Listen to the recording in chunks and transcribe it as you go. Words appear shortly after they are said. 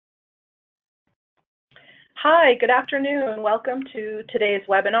Hi, good afternoon. Welcome to today's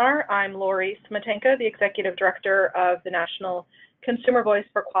webinar. I'm Lori Smetanka, the Executive Director of the National Consumer Voice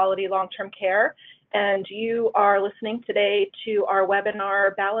for Quality Long-Term Care, and you are listening today to our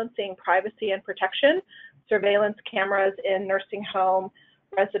webinar, Balancing Privacy and Protection, Surveillance Cameras in Nursing Home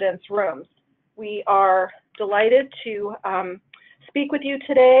Residence Rooms. We are delighted to speak with you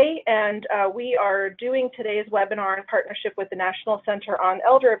today, and we are doing today's webinar in partnership with the National Center on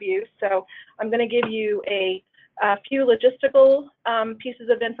Elder Abuse. So I'm going to give you a few logistical pieces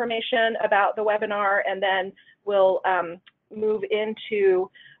of information about the webinar, and then we'll move into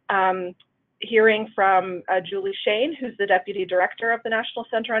hearing from Julie Schoen, who's the Deputy Director of the National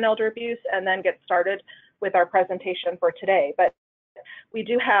Center on Elder Abuse, and then get started with our presentation for today. But we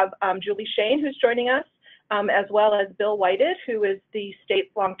do have Julie Schoen, who's joining us, as well as Bill Whited, who is the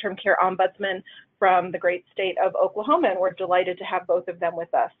state's long-term care ombudsman from the great state of Oklahoma, and we're delighted to have both of them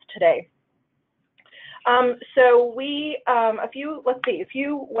with us today. A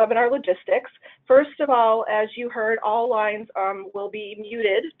few webinar logistics. First of all, as you heard, all lines will be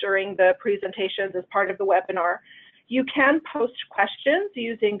muted during the presentations as part of the webinar. You can post questions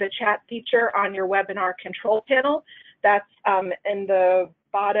using the chat feature on your webinar control panel. That's in the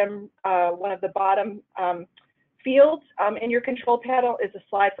bottom, one of the bottom fields in your control panel is a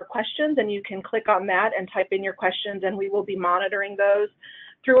slide for questions, and you can click on that and type in your questions, and we will be monitoring those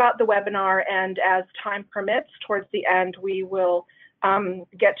throughout the webinar, and as time permits, towards the end, we will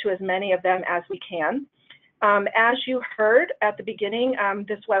get to as many of them as we can. As you heard at the beginning,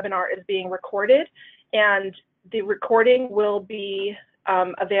 this webinar is being recorded, and the recording will be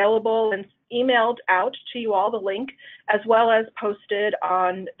available and emailed out to you all, the link, as well as posted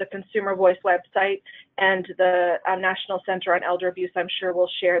on the Consumer Voice website, and the National Center on Elder Abuse, I'm sure, will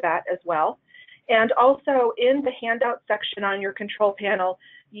share that as well. And also in the handout section on your control panel,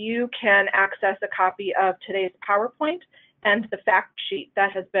 you can access a copy of today's PowerPoint and the fact sheet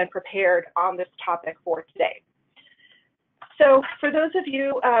that has been prepared on this topic for today. So for those of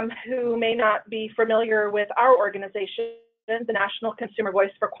you who may not be familiar with our organization, the National Consumer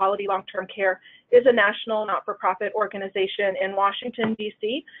Voice for Quality Long-Term Care is a national not-for-profit organization in Washington,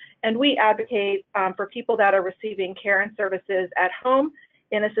 D.C., and we advocate for people that are receiving care and services at home,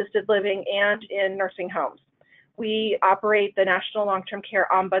 in assisted living, and in nursing homes. We operate the National Long-Term Care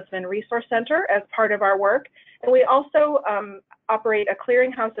Ombudsman Resource Center as part of our work, and we also operate a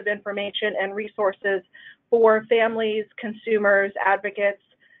clearinghouse of information and resources for families, consumers, advocates,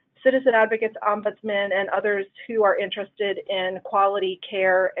 citizen advocates, ombudsmen, and others who are interested in quality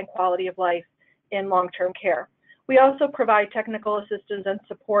care and quality of life in long-term care. We also provide technical assistance and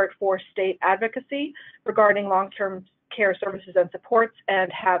support for state advocacy regarding long-term care services and supports,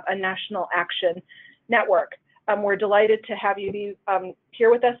 and have a national action network. We're delighted to have you be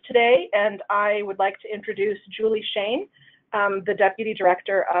here with us today, and I would like to introduce Julie Schoen, the Deputy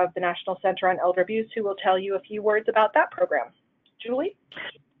Director of the National Center on Elder Abuse, who will tell you a few words about that program. Julie?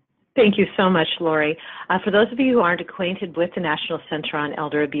 Thank you so much, Lori. For those of you who aren't acquainted with the National Center on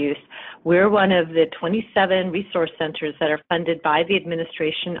Elder Abuse, we're one of the 27 resource centers that are funded by the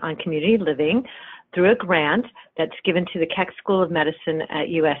Administration on Community Living through a grant that's given to the Keck School of Medicine at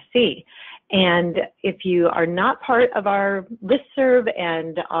USC. And if you are not part of our listserv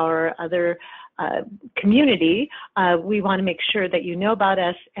and our other community, we want to make sure that you know about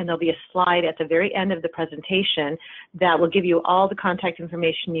us, and there'll be a slide at the very end of the presentation that will give you all the contact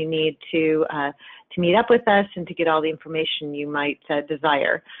information you need to meet up with us and to get all the information you might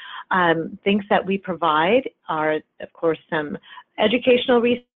desire. Things that we provide are, of course, some educational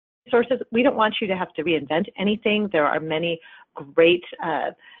resources. We don't want you to have to reinvent anything. There are many great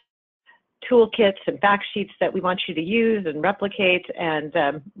toolkits and fact sheets that we want you to use and replicate and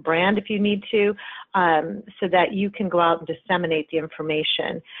brand if you need to, so that you can go out and disseminate the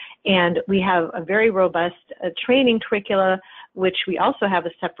information. And we have a very robust training curricula, which we also have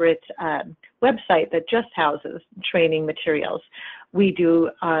a separate website that just houses training materials. We do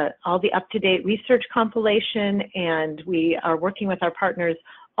all the up-to-date research compilation, and we are working with our partners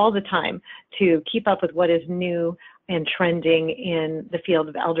all the time to keep up with what is new and trending in the field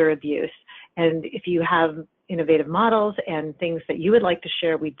of elder abuse. And if you have innovative models and things that you would like to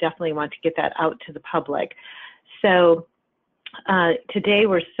share, we definitely want to get that out to the public. So today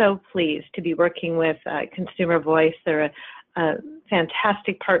we're so pleased to be working with Consumer Voice. They're a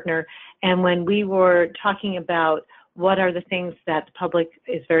fantastic partner. And when we were talking about what are the things that the public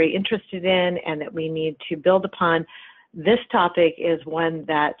is very interested in and that we need to build upon, this topic is one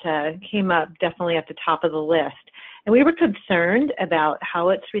that came up definitely at the top of the list. And we were concerned about how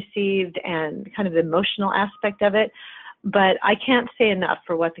it's received and kind of the emotional aspect of it. But I can't say enough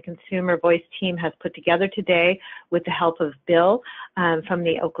for what the Consumer Voice team has put together today with the help of Bill from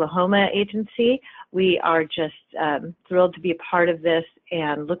the Oklahoma agency. We are just thrilled to be a part of this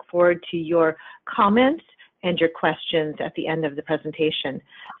and look forward to your comments and your questions at the end of the presentation.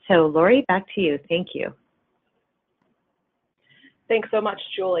 So Lori, back to you. Thank you. Thanks so much,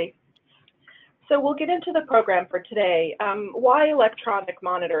 Julie. So we'll get into the program for today. Why electronic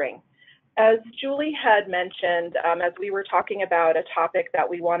monitoring? As Julie had mentioned, as we were talking about a topic that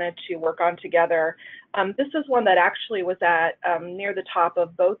we wanted to work on together, this is one that actually was at near the top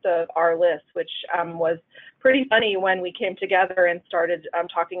of both of our lists, which was pretty funny when we came together and started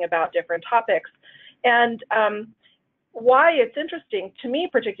talking about different topics. And why it's interesting to me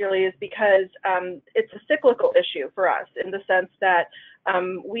particularly is because it's a cyclical issue for us in the sense that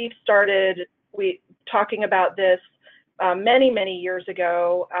we started talking about this many, many years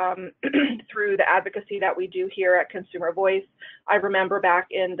ago through the advocacy that we do here at Consumer Voice. I remember back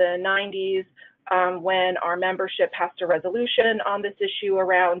in the 90s when our membership passed a resolution on this issue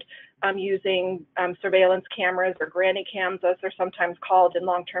around using surveillance cameras, or granny cams as they're sometimes called, in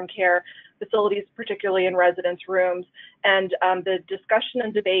long-term care facilities, particularly in residence rooms, and the discussion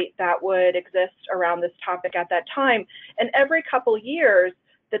and debate that would exist around this topic at that time. And every couple years,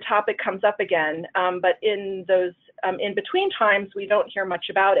 the topic comes up again, but in those in between times, we don't hear much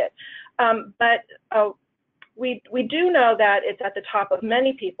about it. We do know that it's at the top of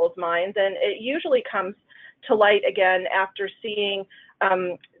many people's minds, and it usually comes to light again after seeing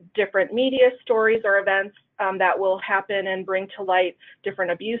different media stories or events that will happen and bring to light different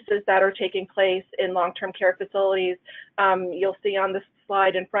abuses that are taking place in long-term care facilities. You'll see on the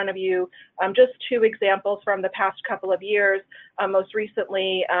slide in front of you just two examples from the past couple of years. Most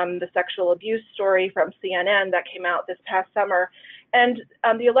recently, the sexual abuse story from CNN that came out this past summer. And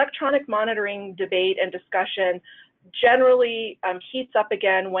the electronic monitoring debate and discussion generally heats up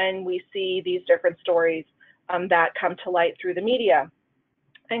again when we see these different stories that come to light through the media.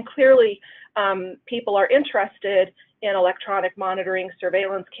 And clearly, people are interested in electronic monitoring,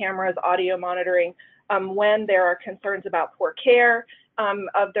 surveillance cameras, audio monitoring, when there are concerns about poor care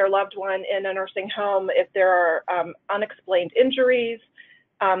of their loved one in a nursing home, if there are unexplained injuries,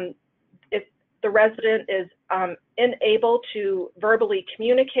 if the resident is unable to verbally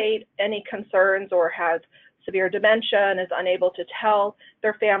communicate any concerns or has severe dementia and is unable to tell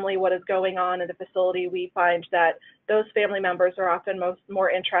their family what is going on in the facility, we find that those family members are often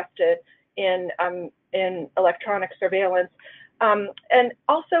more interested in electronic surveillance. And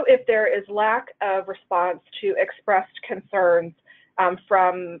also if there is lack of response to expressed concerns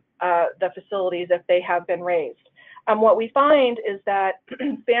from the facilities if they have been raised. What we find is that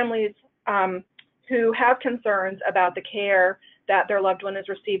families who have concerns about the care that their loved one is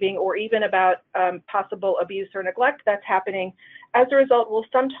receiving, or even about possible abuse or neglect that's happening, as a result will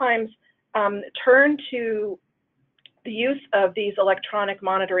sometimes turn to the use of these electronic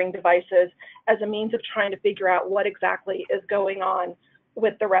monitoring devices as a means of trying to figure out what exactly is going on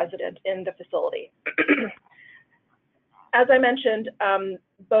with the resident in the facility. As I mentioned,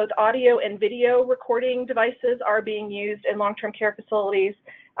 both audio and video recording devices are being used in long-term care facilities.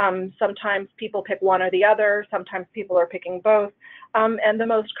 Sometimes people pick one or the other, sometimes people are picking both. And the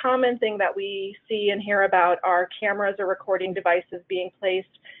most common thing that we see and hear about are cameras or recording devices being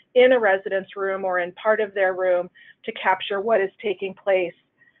placed in a residence room or in part of their room to capture what is taking place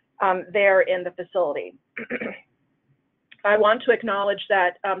there in the facility. I want to acknowledge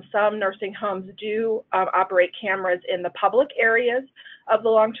that some nursing homes do operate cameras in the public areas of the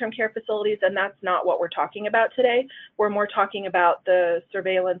long-term care facilities, and that's not what we're talking about today. We're more talking about the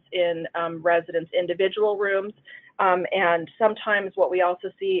surveillance in residents' individual rooms, and sometimes what we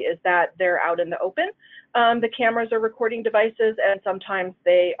also see is that they're out in the open. The cameras are recording devices, and sometimes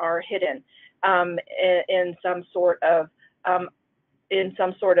they are hidden in some sort of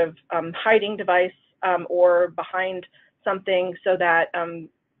hiding device or behind something so that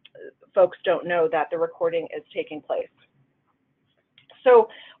folks don't know that the recording is taking place. So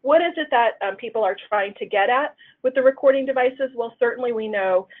what is it that people are trying to get at with the recording devices? Well, certainly we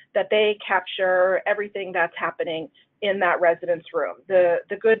know that they capture everything that's happening in that residence room, the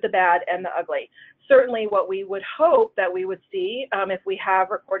good, the bad, and the ugly. Certainly what we would hope that we would see if we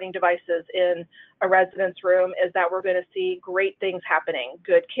have recording devices in a residence room is that we're going to see great things happening,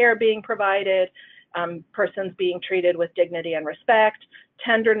 good care being provided, persons being treated with dignity and respect,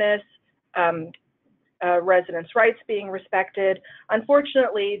 tenderness, residents' rights being respected.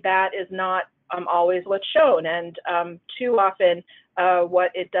 Unfortunately, that is not always what's shown. And too often,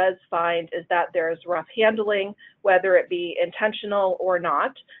 what it does find is that there's rough handling, whether it be intentional or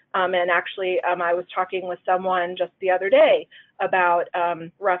not. And actually, I was talking with someone just the other day about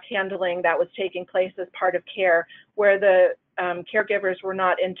rough handling that was taking place as part of care, where the caregivers were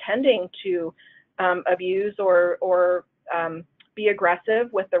not intending to abuse or be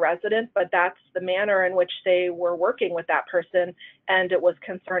aggressive with the resident, but that's the manner in which they were working with that person, and it was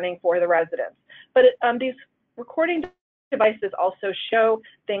concerning for the residents. But these recording devices also show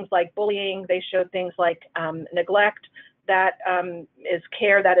things like bullying. They show things like neglect. That is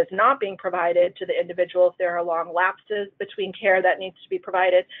care that is not being provided to the individual if there are long lapses between care that needs to be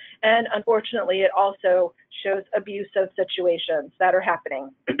provided. And unfortunately, it also shows abusive situations that are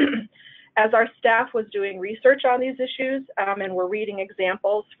happening. As our staff was doing research on these issues and we're reading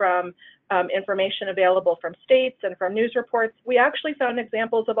examples from information available from states and from news reports, we actually found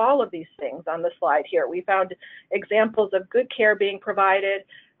examples of all of these things on the slide here. We found examples of good care being provided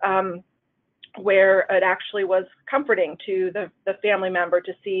where it actually was comforting to the family member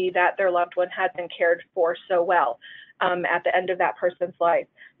to see that their loved one had been cared for so well at the end of that person's life.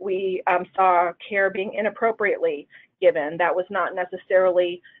 We saw care being inappropriately given. That was not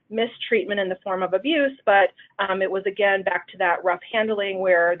necessarily mistreatment in the form of abuse, but it was again back to that rough handling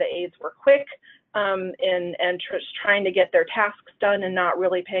where the aides were quick and trying to get their tasks done and not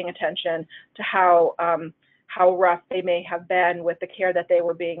really paying attention to how rough they may have been with the care that they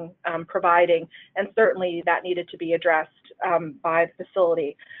were being providing, and certainly that needed to be addressed by the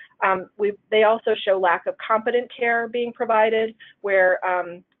facility. They also show lack of competent care being provided, where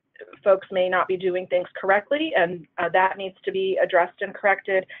folks may not be doing things correctly, and that needs to be addressed and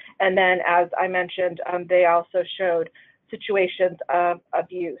corrected. And then, as I mentioned, they also showed situations of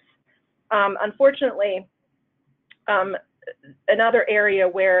abuse. Unfortunately, another area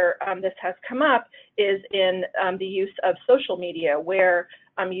where this has come up is in the use of social media, where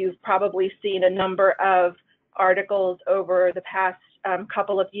you've probably seen a number of articles over the past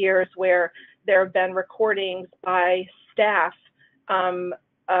couple of years where there have been recordings by staff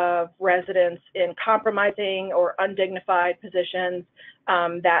of residents in compromising or undignified positions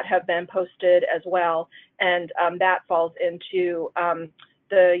that have been posted as well. And that falls into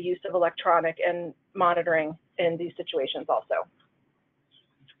the use of electronic and monitoring in these situations also.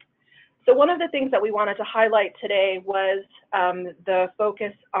 So one of the things that we wanted to highlight today was the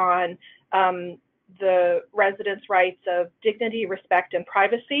focus on the residents' rights of dignity, respect, and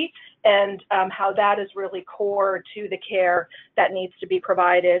privacy, and how that is really core to the care that needs to be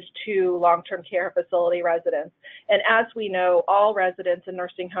provided to long-term care facility residents. And as we know, all residents in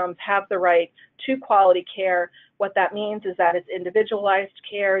nursing homes have the right to quality care. What that means is that it's individualized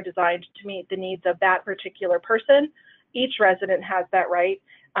care designed to meet the needs of that particular person. Each resident has that right,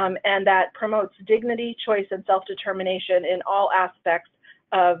 and that promotes dignity, choice, and self-determination in all aspects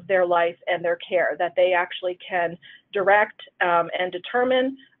of their life and their care, that they actually can direct and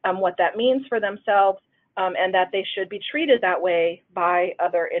determine what that means for themselves, and that they should be treated that way by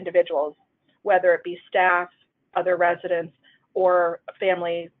other individuals, whether it be staff, other residents, or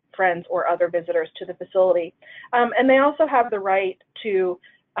family, friends, or other visitors to the facility. And they also have the right to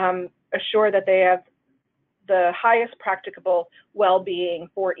assure that they have the highest practicable well-being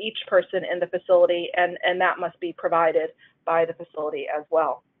for each person in the facility, and that must be provided by the facility as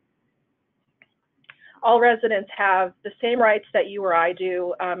well. All residents have the same rights that you or I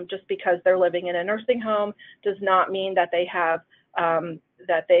do. Just because they're living in a nursing home does not mean that they have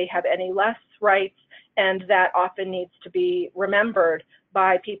any less rights, and that often needs to be remembered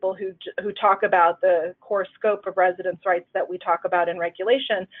by people who talk about the core scope of residents' rights that we talk about in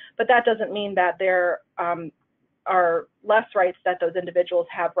regulation, but that doesn't mean that there are less rights that those individuals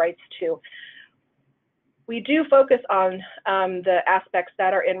have rights to. We do focus on the aspects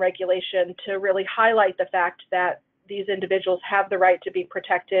that are in regulation to really highlight the fact that these individuals have the right to be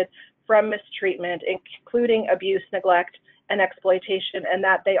protected from mistreatment, including abuse, neglect, and exploitation, and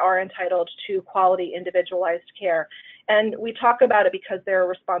that they are entitled to quality individualized care. And we talk about it because there are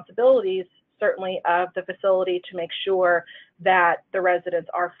responsibilities, certainly, of the facility to make sure that the residents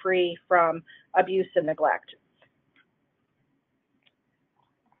are free from abuse and neglect.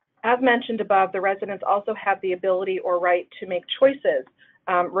 As mentioned above, the residents also have the ability or right to make choices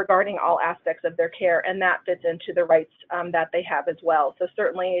regarding all aspects of their care, and that fits into the rights that they have as well. So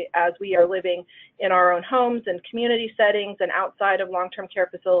certainly, as we are living in our own homes and community settings and outside of long-term care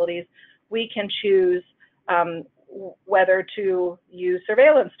facilities, we can choose whether to use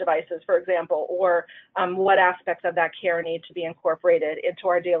surveillance devices, for example, or what aspects of that care need to be incorporated into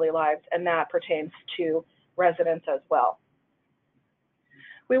our daily lives, and that pertains to residents as well.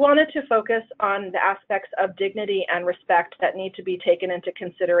 We wanted to focus on the aspects of dignity and respect that need to be taken into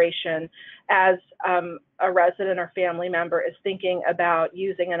consideration as a resident or family member is thinking about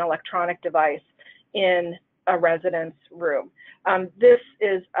using an electronic device in a resident's room. This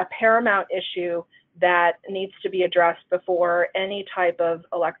is a paramount issue that needs to be addressed before any type of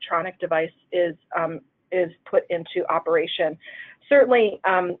electronic device is put into operation. Certainly,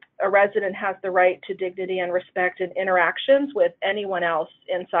 a resident has the right to dignity and respect in interactions with anyone else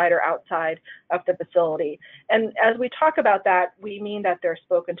inside or outside of the facility. And as we talk about that, we mean that they're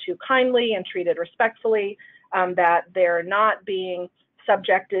spoken to kindly and treated respectfully, that they're not being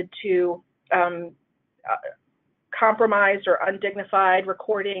subjected to compromised or undignified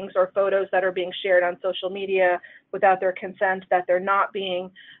recordings or photos that are being shared on social media without their consent, that they're not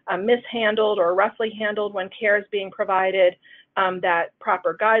being mishandled or roughly handled when care is being provided, that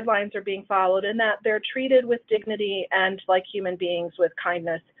proper guidelines are being followed, and that they're treated with dignity and like human beings with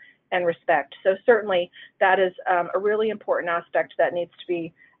kindness and respect. So certainly that is a really important aspect that needs to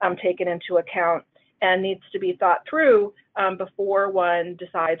be taken into account and needs to be thought through before one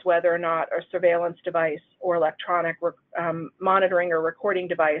decides whether or not a surveillance device or electronic monitoring or recording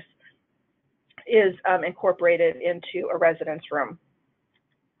device is incorporated into a resident's room.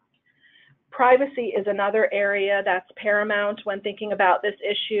 Privacy is another area that's paramount when thinking about this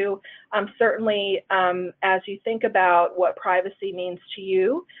issue. Certainly, as you think about what privacy means to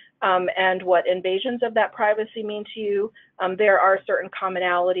you and what invasions of that privacy mean to you, there are certain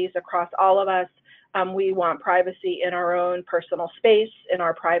commonalities across all of us. We want privacy in our own personal space, in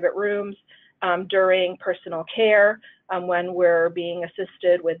our private rooms, during personal care, when we're being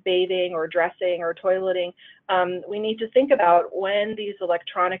assisted with bathing or dressing or toileting. We need to think about when these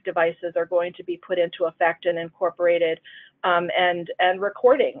electronic devices are going to be put into effect and incorporated, and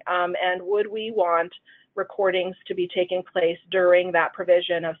recording. And would we want recordings to be taking place during that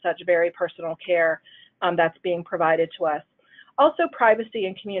provision of such very personal care that's being provided to us? Also, privacy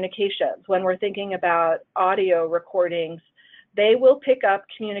and communications. When we're thinking about audio recordings, they will pick up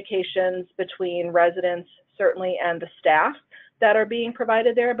communications between residents, certainly, and the staff that are being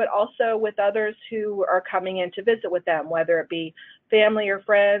provided there, but also with others who are coming in to visit with them, whether it be family or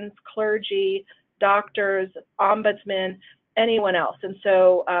friends, clergy, doctors, ombudsman, anyone else. And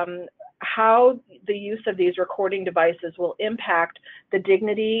so how the use of these recording devices will impact the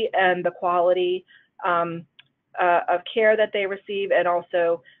dignity and the quality of care that they receive, and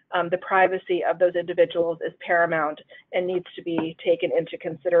also the privacy of those individuals is paramount and needs to be taken into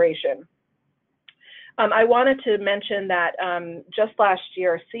consideration. I wanted to mention that just last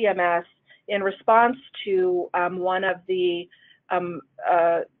year, CMS, in response to one of the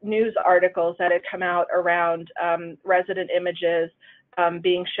news articles that had come out around resident images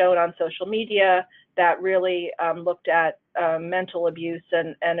being shown on social media that really looked at mental abuse,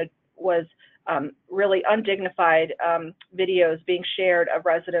 and it was really undignified videos being shared of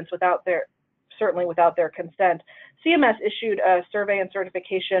residents certainly without their consent. CMS issued a survey and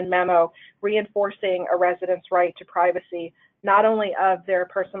certification memo reinforcing a resident's right to privacy, not only of their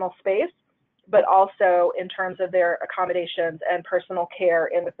personal space, but also in terms of their accommodations and personal care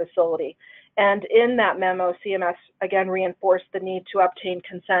in the facility. And in that memo, CMS again reinforced the need to obtain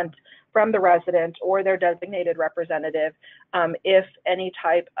consent from the resident or their designated representative if any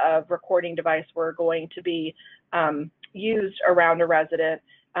type of recording device were going to be used around a resident,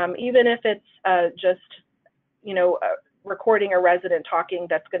 even if it's just, recording a resident talking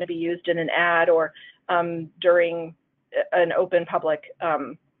that's going to be used in an ad or during an open public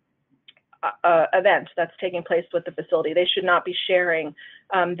event that's taking place with the facility. They should not be sharing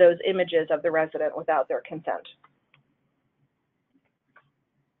those images of the resident without their consent.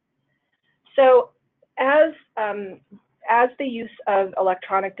 So as the use of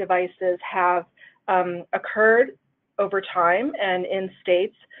electronic devices have occurred over time and in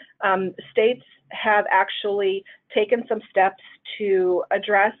states, states have actually taken some steps to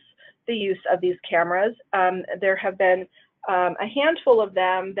address the use of these cameras. There have been a handful of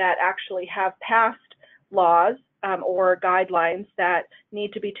them that actually have passed laws or guidelines that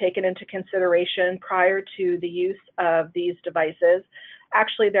need to be taken into consideration prior to the use of these devices.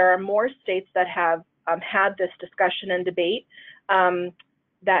 Actually, there are more states that have had this discussion and debate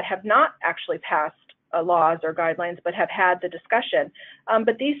that have not actually passed laws or guidelines, but have had the discussion.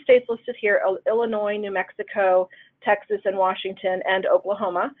 But these states listed here, Illinois, New Mexico, Texas, and Washington, and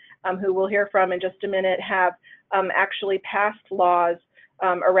Oklahoma, who we'll hear from in just a minute, have actually passed laws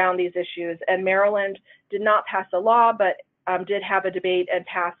around these issues. And Maryland did not pass a law, but did have a debate and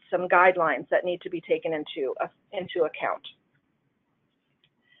passed some guidelines that need to be taken into account.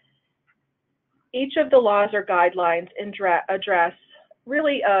 Each of the laws or guidelines address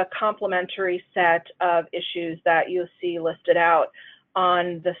really a complementary set of issues that you'll see listed out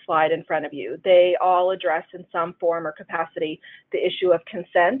on the slide in front of you. They all address in some form or capacity the issue of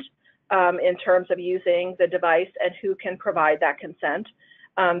consent in terms of using the device and who can provide that consent.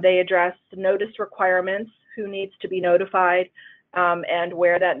 They address notice requirements, who needs to be notified, and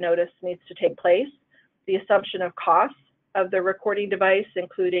where that notice needs to take place, the assumption of costs of the recording device,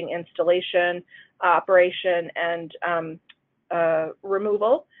 including installation, operation, and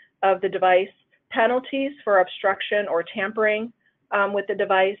removal of the device, penalties for obstruction or tampering with the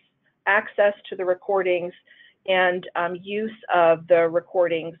device, access to the recordings, and use of the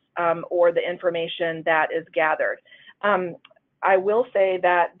recordings or the information that is gathered. I will say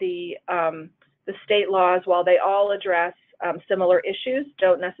that the state laws, while they all address similar issues,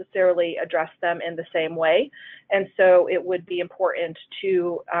 don't necessarily address them in the same way. And so it would be important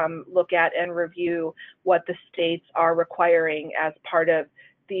to look at and review what the states are requiring as part of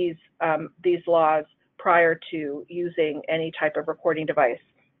these laws prior to using any type of recording device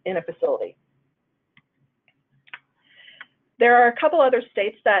in a facility. There are a couple other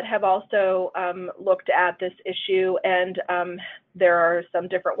states that have also looked at this issue, and there are some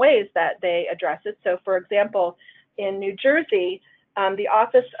different ways that they address it. So for example, in New Jersey, the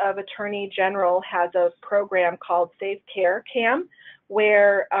Office of Attorney General has a program called Safe Care Cam,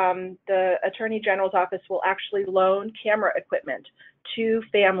 where the Attorney General's office will actually loan camera equipment to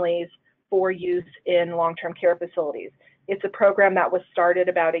families for use in long-term care facilities. It's a program that was started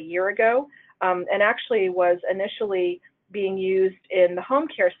about a year ago and actually was initially being used in the home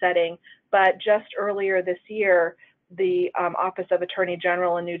care setting, but just earlier this year, the Office of Attorney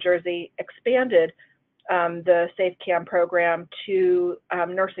General in New Jersey expanded the Safe Cam program to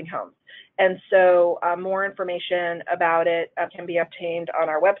nursing homes. And so more information about it can be obtained on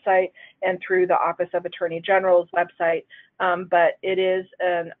our website and through the Office of Attorney General's website. But it is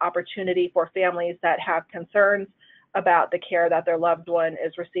an opportunity for families that have concerns about the care that their loved one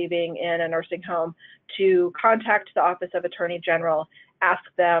is receiving in a nursing home to contact the Office of Attorney General, ask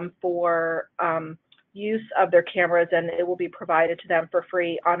them for use of their cameras, and it will be provided to them for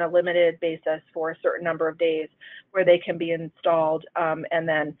free on a limited basis for a certain number of days where they can be installed, and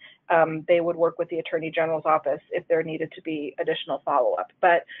then they would work with the Attorney General's office if there needed to be additional follow-up.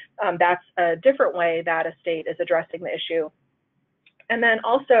 But that's a different way that a state is addressing the issue. And then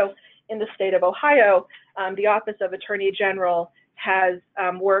also in the state of Ohio, the Office of Attorney General has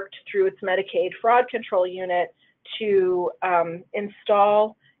worked through its Medicaid fraud control unit to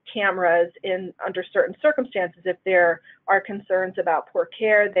install cameras under certain circumstances. If there are concerns about poor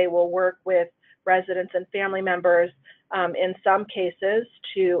care, they will work with residents and family members in some cases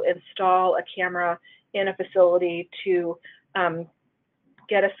to install a camera in a facility to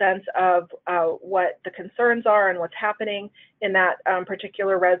get a sense of what the concerns are and what's happening in that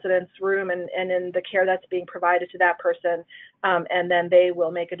particular resident's room and in the care that's being provided to that person. And then they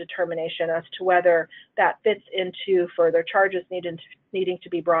will make a determination as to whether that fits into further charges needing to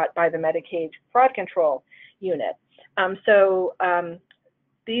be brought by the Medicaid fraud control unit.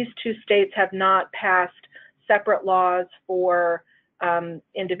 These two states have not passed separate laws for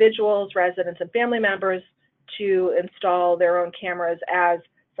individuals, residents, and family members to install their own cameras as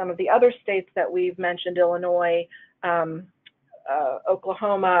some of the other states that we've mentioned, Illinois,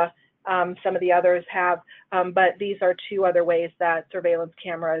 Oklahoma, some of the others have, but these are two other ways that surveillance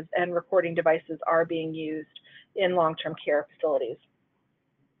cameras and recording devices are being used in long-term care facilities.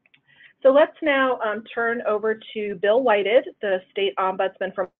 So let's now turn over to Bill Whited, the state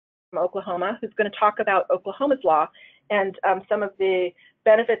ombudsman from Oklahoma, who's going to talk about Oklahoma's law and some of the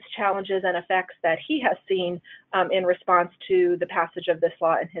benefits, challenges, and effects that he has seen in response to the passage of this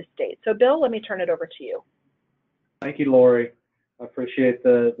law in his state. So Bill, let me turn it over to you. Thank you, Lori. I appreciate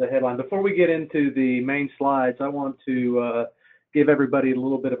the headline. Before we get into the main slides, I want to give everybody a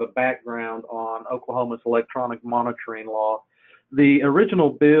little bit of a background on Oklahoma's electronic monitoring law. The original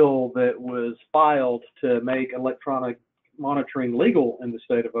bill that was filed to make electronic monitoring legal in the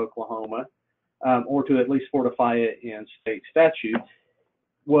state of Oklahoma, or to at least fortify it in state statute,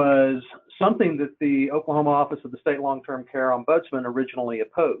 was something that the Oklahoma Office of the State Long-Term Care Ombudsman originally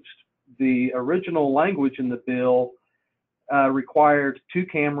opposed. The original language in the bill required 2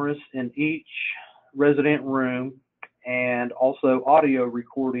 cameras in each resident room and also audio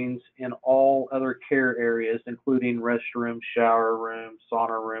recordings in all other care areas, including restrooms, shower rooms,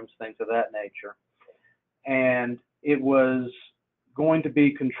 sauna rooms, things of that nature. And it was going to be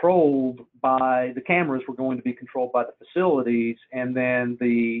controlled by, the cameras were going to be controlled by the facilities, and then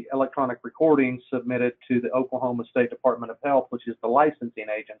the electronic recordings submitted to the Oklahoma State Department of Health, which is the licensing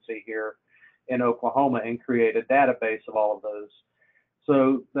agency here in Oklahoma, and create a database of all of those.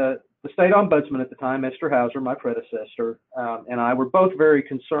 So the state ombudsman at the time, Esther Hauser, my predecessor, and I were both very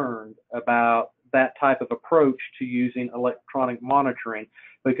concerned about that type of approach to using electronic monitoring,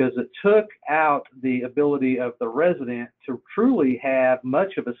 because it took out the ability of the resident to truly have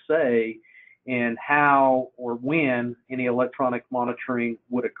much of a say in how or when any electronic monitoring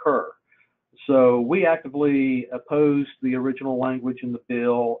would occur. So we actively opposed the original language in the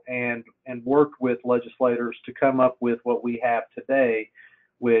bill and worked with legislators to come up with what we have today,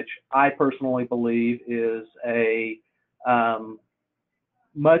 which I personally believe is a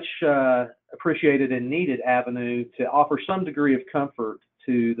much appreciated and needed avenue to offer some degree of comfort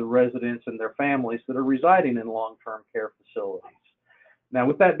to the residents and their families that are residing in long-term care facilities. Now,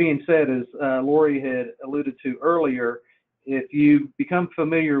 with that being said, as Lori had alluded to earlier, if you become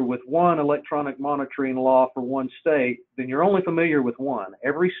familiar with one electronic monitoring law for one state, then you're only familiar with one.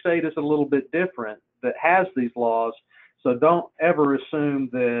 Every state is a little bit different that has these laws, so don't ever assume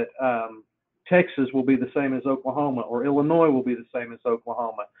that Texas will be the same as Oklahoma or Illinois will be the same as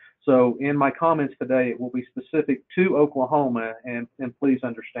Oklahoma. So in my comments today, it will be specific to Oklahoma, and please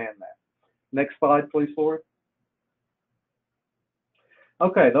understand that. Next slide, please, Lori.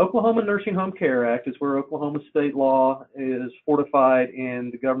 Okay, the Oklahoma Nursing Home Care Act is where Oklahoma state law is fortified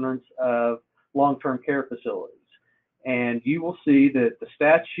in the governance of long-term care facilities. And you will see that the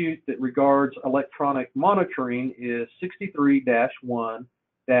statute that regards electronic monitoring is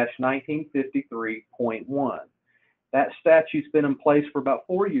 63-1-1953.1. That statute's been in place for about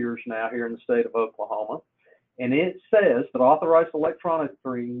 4 years now here in the state of Oklahoma. And it says that authorized electronic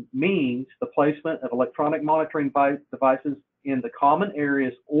monitoring means the placement of electronic monitoring devices in the common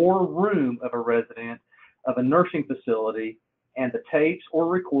areas or room of a resident of a nursing facility, and the tapes or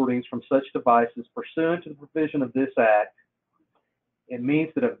recordings from such devices pursuant to the provision of this act. It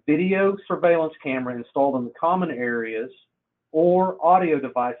means that a video surveillance camera installed in the common areas or audio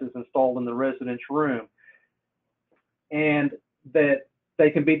devices installed in the resident's room, and that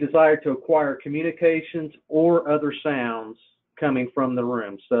they can be desired to acquire communications or other sounds coming from the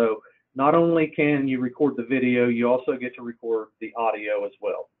room. So not only can you record the video, you also get to record the audio as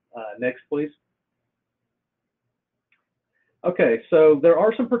well. Next, please. Okay, so there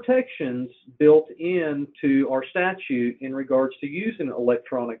are some protections built into our statute in regards to using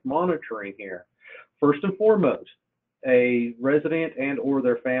electronic monitoring here. First and foremost, a resident and or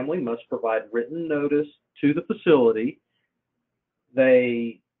their family must provide written notice to the facility.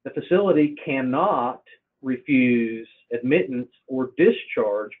 The facility cannot refuse admittance or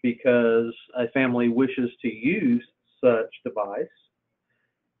discharge because a family wishes to use such device,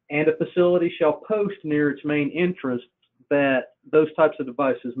 and a facility shall post near its main entrance that those types of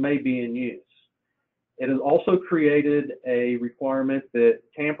devices may be in use. It has also created a requirement that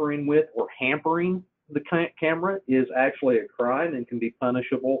tampering with or hampering the camera is actually a crime and can be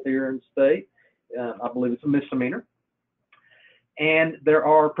punishable here in the state. I believe it's a misdemeanor. And there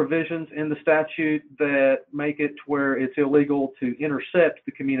are provisions in the statute that make it to where it's illegal to intercept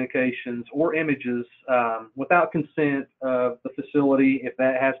the communications or images without consent of the facility if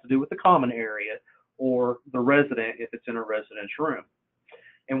that has to do with the common area, or the resident if it's in a residence room.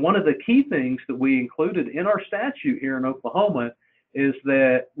 And one of the key things that we included in our statute here in Oklahoma is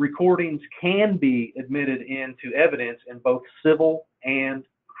that recordings can be admitted into evidence in both civil and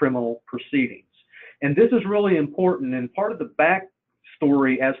criminal proceedings. And this is really important, and part of the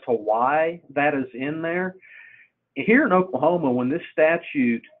backstory as to why that is in there. Here in Oklahoma, when this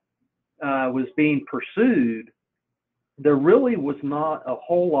statute was being pursued, there really was not a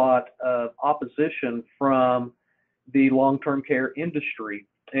whole lot of opposition from the long-term care industry.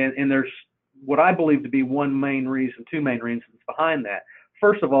 And there's what I believe to be two main reasons behind that.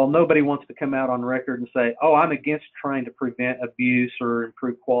 First of all, nobody wants to come out on record and say, oh, I'm against trying to prevent abuse or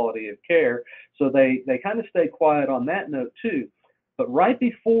improve quality of care. So they kind of stay quiet on that note too. But right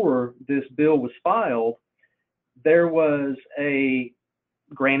before this bill was filed, there was a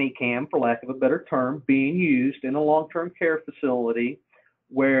granny cam, for lack of a better term, being used in a long-term care facility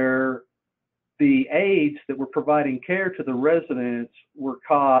where the aides that were providing care to the residents were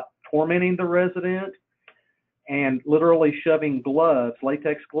caught tormenting the resident and literally shoving gloves,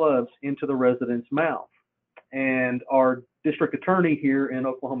 latex gloves, into the resident's mouth. And our district attorney here in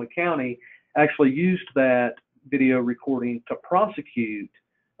Oklahoma County actually used that video recording to prosecute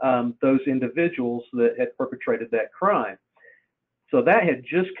those individuals that had perpetrated that crime. So that had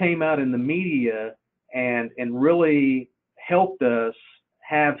just came out in the media and really helped us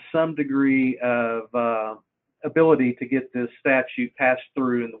have some degree of ability to get this statute passed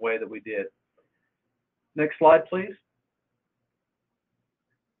through in the way that we did. Next slide, please.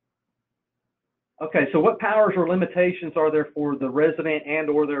 Okay, so what powers or limitations are there for the resident and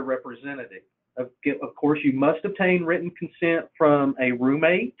or their representative? Of course, you must obtain written consent from a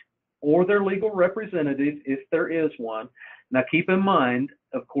roommate or their legal representative if there is one. Now, keep in mind,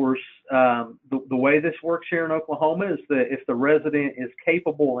 of course, the way this works here in Oklahoma is that if the resident is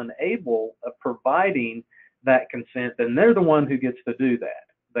capable and able of providing that consent, then they're the one who gets to do that.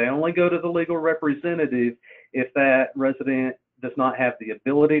 They only go to the legal representative if that resident does not have the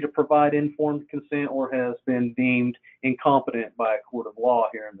ability to provide informed consent or has been deemed incompetent by a court of law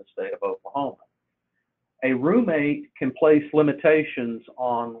here in the state of Oklahoma. A roommate can place limitations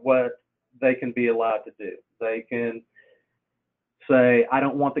on what they can be allowed to do. They can say, I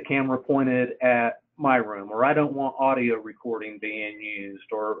don't want the camera pointed at my room, or I don't want audio recording being used,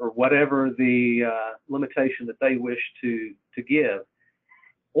 or whatever the limitation that they wish to give.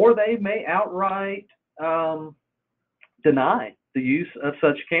 Or they may outright deny the use of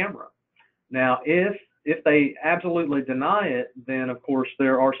such camera. Now, if they absolutely deny it, then of course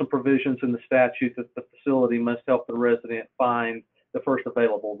there are some provisions in the statute that the facility must help the resident find the first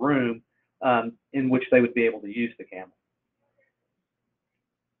available room in which they would be able to use the camera.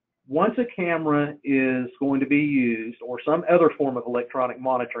 Once a camera is going to be used, or some other form of electronic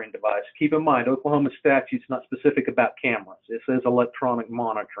monitoring device, keep in mind Oklahoma statute's not specific about cameras. It says electronic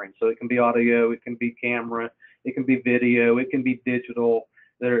monitoring, so it can be audio, it can be camera, it can be video, it can be digital.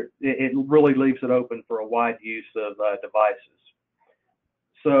 It really leaves it open for a wide use of devices.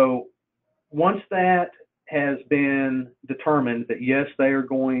 So once that has been determined that yes, they are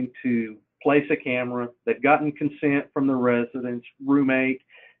going to place a camera, they've gotten consent from the resident's roommate,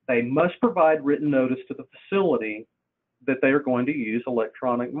 they must provide written notice to the facility that they are going to use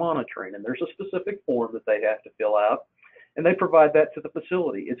electronic monitoring. And there's a specific form that they have to fill out, and they provide that to the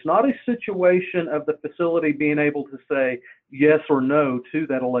facility. It's not a situation of the facility being able to say yes or no to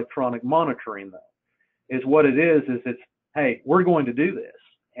that electronic monitoring, though. Is what it is it's, hey, we're going to do this.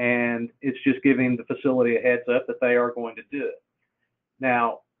 And it's just giving the facility a heads up that they are going to do it.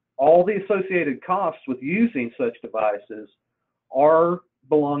 Now, all the associated costs with using such devices are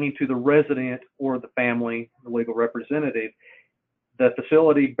belonging to the resident or the family, the legal representative. The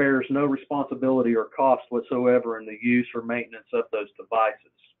facility bears no responsibility or cost whatsoever in the use or maintenance of those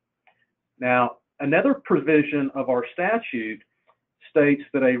devices. Now, another provision of our statute states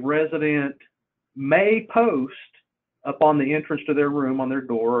that a resident may post upon the entrance to their room, on their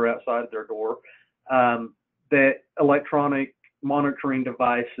door or outside of their door, that electronic monitoring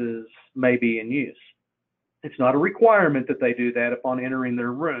devices may be in use. It's not a requirement that they do that upon entering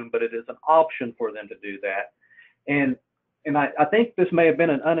their room, but it is an option for them to do that. And I think this may have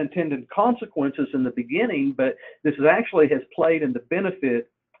been an unintended consequences in the beginning, but this actually has played in the benefit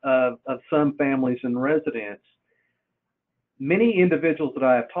of some families and residents. Many individuals that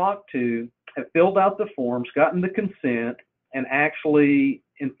I have talked to have filled out the forms, gotten the consent, and actually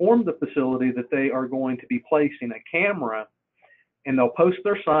informed the facility that they are going to be placing a camera, and they'll post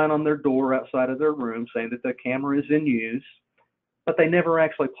their sign on their door outside of their room saying that the camera is in use, but they never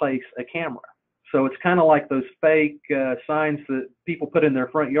actually place a camera. So it's kind of like those fake signs that people put in their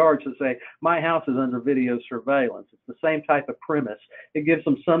front yards that say, my house is under video surveillance. It's the same type of premise. It gives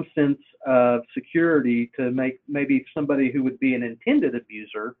them some sense of security to make maybe somebody who would be an intended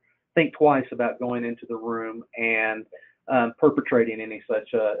abuser think twice about going into the room and perpetrating any such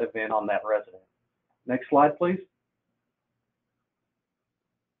event on that resident. Next slide, please.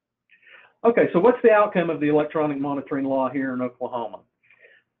 Okay, so what's the outcome of the electronic monitoring law here in Oklahoma?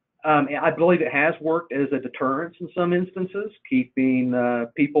 I believe it has worked as a deterrence in some instances, keeping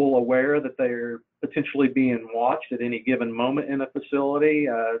people aware that they're potentially being watched at any given moment in a facility,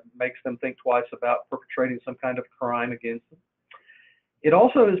 makes them think twice about perpetrating some kind of crime against them. It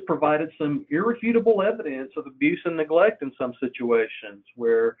also has provided some irrefutable evidence of abuse and neglect in some situations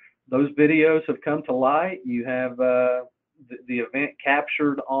where those videos have come to light. You have the event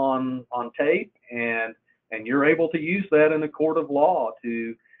captured on tape, and you're able to use that in a court of law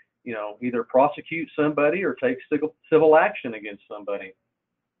to, you know, either prosecute somebody or take civil action against somebody.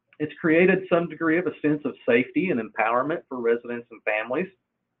 It's created some degree of a sense of safety and empowerment for residents and families.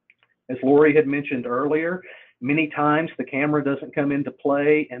 As Lori had mentioned earlier, many times the camera doesn't come into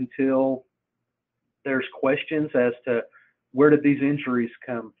play until there's questions as to where did these injuries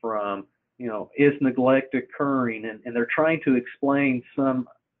come from? You know, is neglect occurring? And they're trying to explain some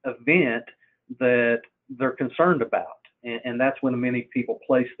event that they're concerned about. And that's when many people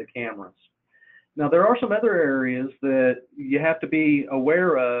place the cameras. Now, there are some other areas that you have to be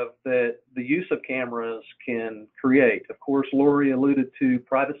aware of that the use of cameras can create. Of course, Lori alluded to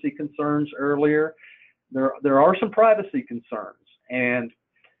privacy concerns earlier. There are some privacy concerns, and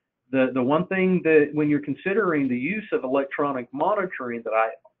The one thing that when you're considering the use of electronic monitoring that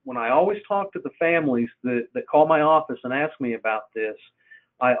when I always talk to the families that call my office and ask me about this,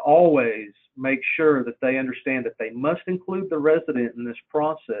 I always make sure that they understand that they must include the resident in this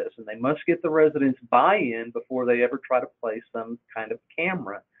process, and they must get the residents buy-in before they ever try to place some kind of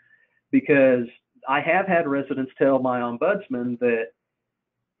camera. Because I have had residents tell my ombudsman that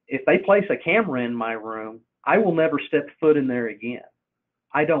if they place a camera in my room, I will never step foot in there again.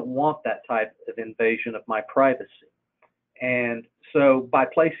 I don't want that type of invasion of my privacy. And so by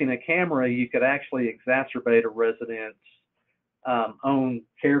placing a camera, you could actually exacerbate a resident's own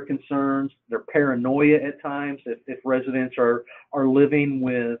care concerns, their paranoia at times. If residents are living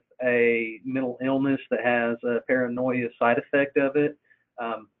with a mental illness that has a paranoia side effect of it,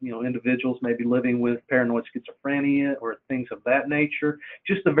 individuals may be living with paranoid schizophrenia or things of that nature.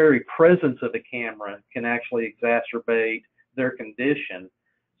 Just the very presence of a camera can actually exacerbate their condition.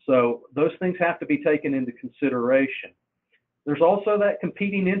 So those things have to be taken into consideration. There's also that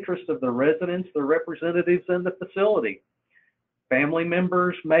competing interest of the residents, the representatives, and the facility. Family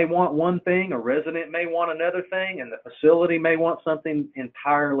members may want one thing, a resident may want another thing, and the facility may want something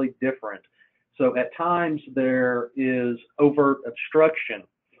entirely different. So at times there is overt obstruction.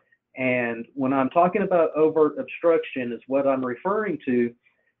 And when I'm talking about overt obstruction, is what I'm referring to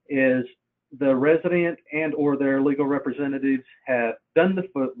is the resident and or their legal representatives have done the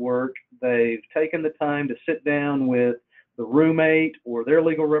footwork, they've taken the time to sit down with the roommate or their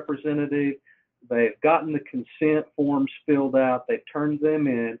legal representative, they've gotten the consent forms filled out, they've turned them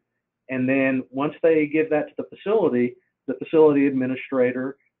in, and then once they give that to the facility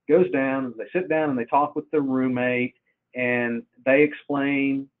administrator goes down, they sit down and they talk with the roommate and they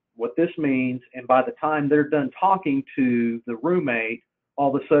explain what this means, and by the time they're done talking to the roommate,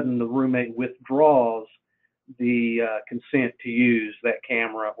 all of a sudden the roommate withdraws the consent to use that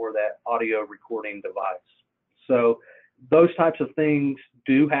camera or that audio recording device. So those types of things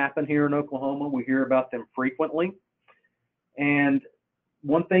do happen here in Oklahoma. We hear about them frequently. And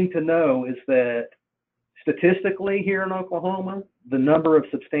one thing to know is that statistically here in Oklahoma, the number of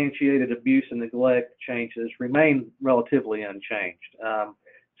substantiated abuse and neglect changes remain relatively unchanged.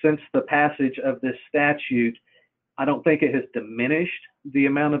 Since the passage of this statute, I don't think it has diminished the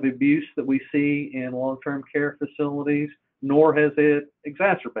amount of abuse that we see in long-term care facilities, nor has it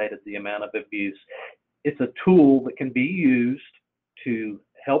exacerbated the amount of abuse. It's a tool that can be used to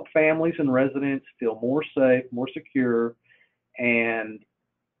help families and residents feel more safe, more secure, and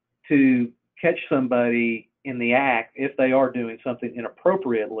to catch somebody in the act if they are doing something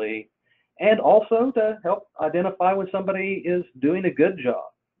inappropriately, and also to help identify when somebody is doing a good job.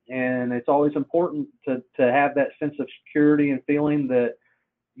 And it's always important to have that sense of security and feeling that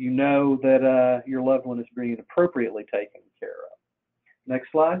you know that your loved one is being appropriately taken care of.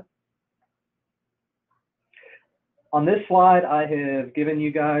 Next slide. On this slide, I have given you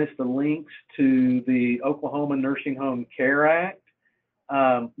guys the links to the Oklahoma Nursing Home Care Act.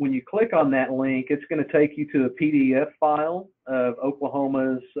 When you click on that link, it's going to take you to a PDF file of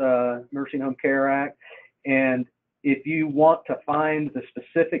Oklahoma's Nursing Home Care Act. And if you want to find the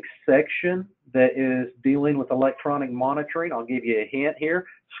specific section that is dealing with electronic monitoring, I'll give you a hint here.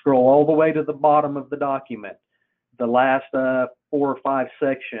 Scroll all the way to the bottom of the document. The last 4 or 5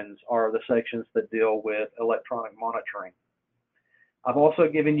 sections are the sections that deal with electronic monitoring. I've also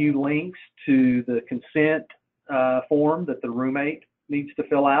given you links to the consent form that the roommate needs to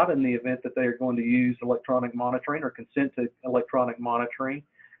fill out in the event that they're going to use electronic monitoring or consent to electronic monitoring,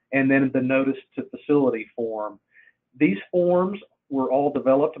 and then the notice to facility form. These forms were all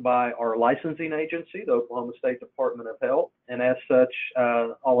developed by our licensing agency, the Oklahoma State Department of Health, and as such,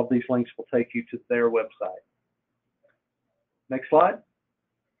 all of these links will take you to their website. Next slide.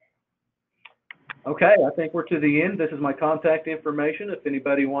 Okay, I think we're to the end. This is my contact information. If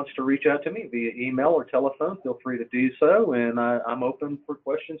anybody wants to reach out to me via email or telephone, feel free to do so, and I'm open for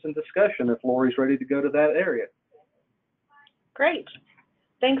questions and discussion if Lori's ready to go to that area. Great.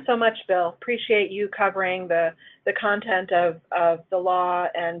 Thanks so much, Bill. Appreciate you covering the content of the law,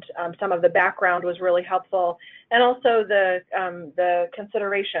 and some of the background was really helpful, and also the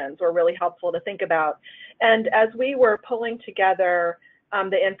considerations were really helpful to think about. And as we were pulling together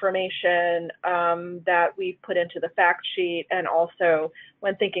the information that we put into the fact sheet, and also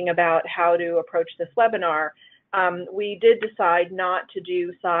when thinking about how to approach this webinar, we did decide not to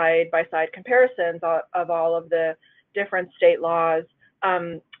do side-by-side comparisons of all of the different state laws,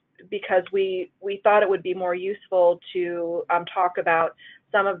 because we thought it would be more useful to talk about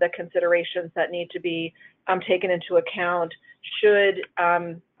some of the considerations that need to be taken into account should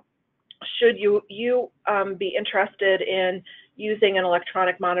you be interested in using an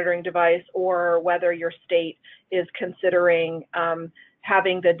electronic monitoring device, or whether your state is considering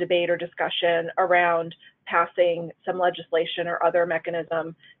having the debate or discussion around passing some legislation or other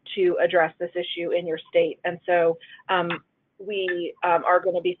mechanism to address this issue in your state. And so we are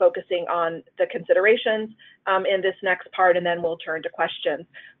going to be focusing on the considerations in this next part, and then we'll turn to questions.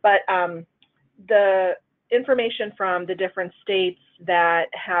 But the information from the different states that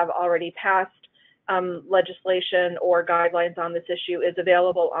have already passed legislation or guidelines on this issue is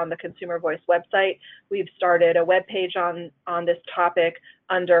available on the Consumer Voice website. We've started a web page on this topic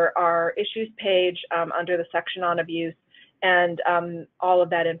under our issues page, under the section on abuse, and all of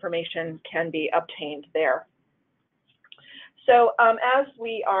that information can be obtained there. So as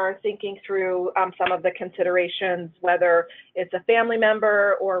we are thinking through some of the considerations, whether it's a family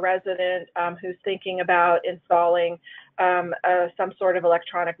member or a resident who's thinking about installing some sort of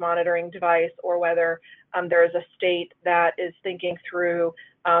electronic monitoring device, or whether there is a state that is thinking through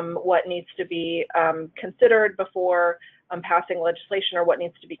what needs to be considered before passing legislation, or what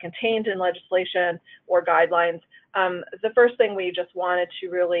needs to be contained in legislation or guidelines, the first thing we just wanted to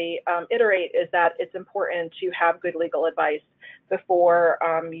really iterate is that it's important to have good legal advice before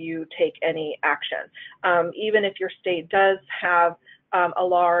you take any action. Even if your state does have a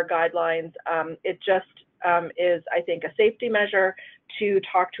law or guidelines, it just is, I think, a safety measure to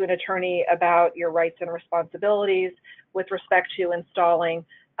talk to an attorney about your rights and responsibilities with respect to installing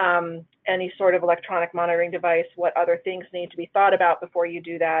any sort of electronic monitoring device, what other things need to be thought about before you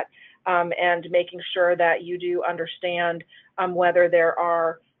do that, and making sure that you do understand whether there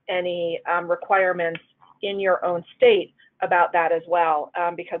are any requirements in your own state about that as well,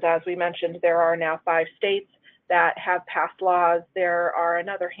 because as we mentioned, there are now 5 states that have passed laws. There are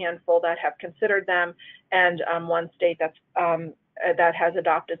another handful that have considered them, and one state that's that has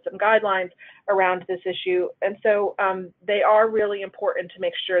adopted some guidelines around this issue. And so they are really important to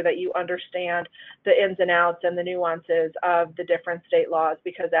make sure that you understand the ins and outs and the nuances of the different state laws,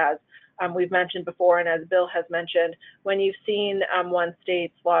 because as we've mentioned before, and as Bill has mentioned, when you've seen one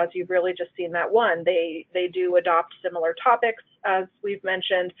state's laws, you've really just seen that one. They do adopt similar topics, as we've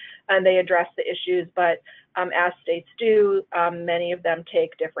mentioned, and they address the issues, but as states do, many of them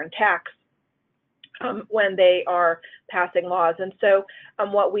take different tacks when they are passing laws. And so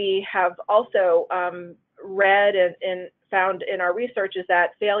what we have also read and found in our research is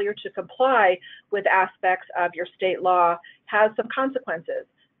that failure to comply with aspects of your state law has some consequences.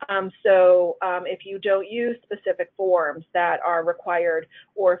 So if you don't use specific forms that are required,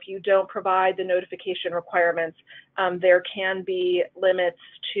 or if you don't provide the notification requirements, there can be limits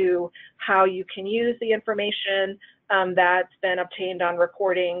to how you can use the information that's been obtained on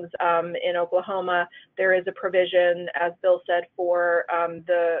recordings. In Oklahoma, there is a provision, as Bill said, for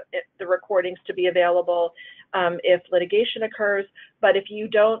the recordings to be available if litigation occurs. But if you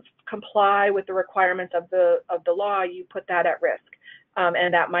don't comply with the requirements of the law, you put that at risk.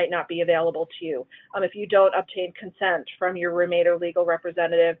 And that might not be available to you. If you don't obtain consent from your roommate or legal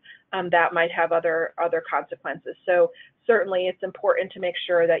representative, that might have other consequences. So certainly it's important to make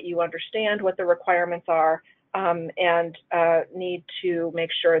sure that you understand what the requirements are and need to make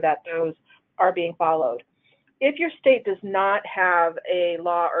sure that those are being followed. If your state does not have a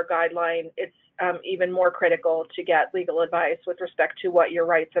law or guideline, it's even more critical to get legal advice with respect to what your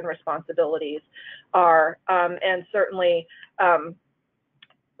rights and responsibilities are. And certainly,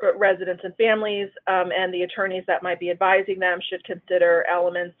 residents and families and the attorneys that might be advising them should consider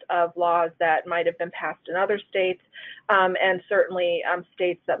elements of laws that might have been passed in other states, and certainly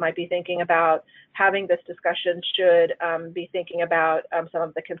states that might be thinking about having this discussion should be thinking about some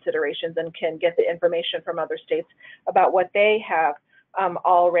of the considerations and can get the information from other states about what they have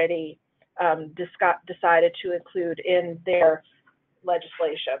already decided to include in their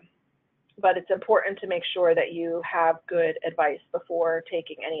legislation. But it's important to make sure that you have good advice before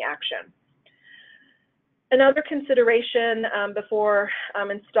taking any action. Another consideration before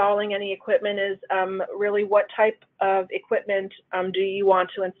installing any equipment is really what type of equipment do you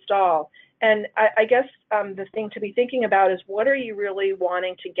want to install? And I guess the thing to be thinking about is, what are you really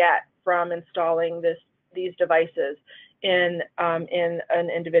wanting to get from installing these devices in an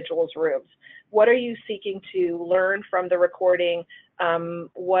individual's rooms? What are you seeking to learn from the recording?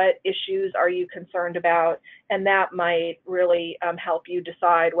 What issues are you concerned about? And that might really help you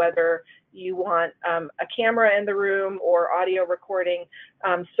decide whether you want a camera in the room or audio recording.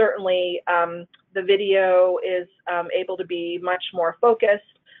 Certainly, the video is able to be much more focused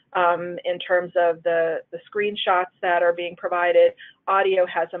in terms of the screenshots that are being provided. Audio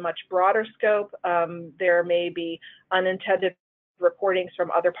has a much broader scope. There may be unintended recordings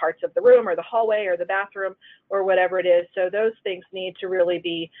from other parts of the room or the hallway or the bathroom or whatever it is. So those things need to really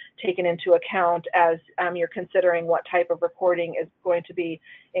be taken into account as you're considering what type of recording is going to be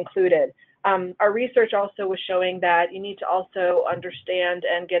included. Our research also was showing that you need to also understand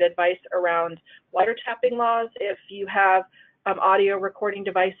and get advice around wiretapping laws if you have audio recording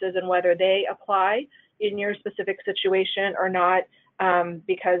devices and whether they apply in your specific situation or not,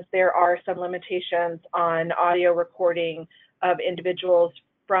 because there are some limitations on audio recording of individuals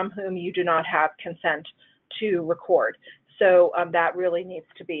from whom you do not have consent to record. So that really needs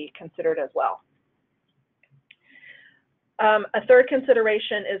to be considered as well. A third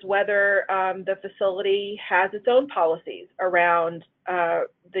consideration is whether the facility has its own policies around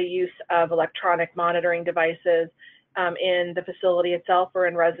the use of electronic monitoring devices in the facility itself or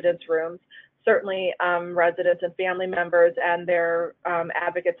in residence rooms. Certainly, residents and family members and their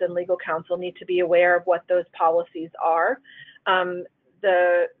advocates and legal counsel need to be aware of what those policies are.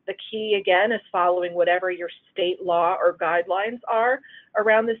 The key, again, is following whatever your state law or guidelines are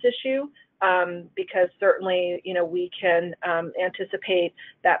around this issue. Because certainly, you know, we can anticipate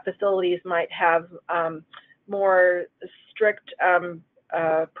that facilities might have more strict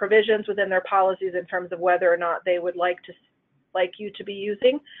provisions within their policies in terms of whether or not they would like you to be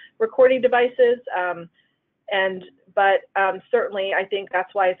using recording devices. But certainly, I think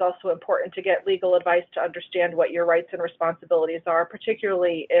that's why it's also important to get legal advice to understand what your rights and responsibilities are,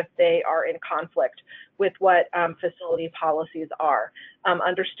 particularly if they are in conflict with what facility policies are.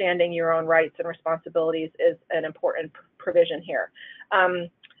 Understanding your own rights and responsibilities is an important provision here.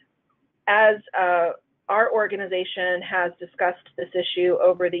 As our organization has discussed this issue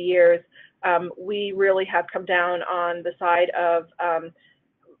over the years, we really have come down on the side of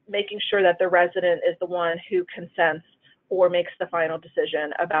making sure that the resident is the one who consents or makes the final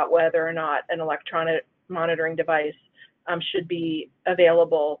decision about whether or not an electronic monitoring device should be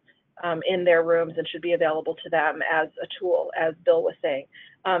available in their rooms and should be available to them as a tool, as Bill was saying,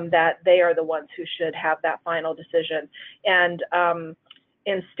 that they are the ones who should have that final decision. And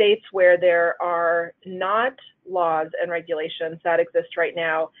in states where there are not laws and regulations that exist right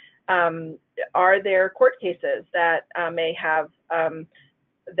now, are there court cases that may have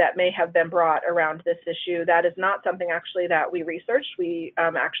been brought around this issue? That is not something actually that we researched. We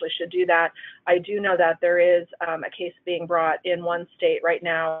actually should do that. I do know that there is a case being brought in one state right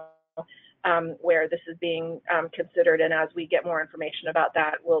now where this is being considered, and as we get more information about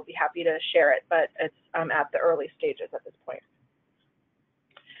that, we'll be happy to share it, but it's at the early stages at this point.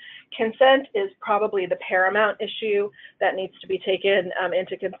 Consent is probably the paramount issue that needs to be taken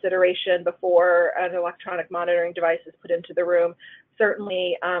into consideration before an electronic monitoring device is put into the room.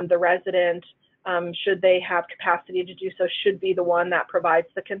 Certainly, the resident, should they have capacity to do so, should be the one that provides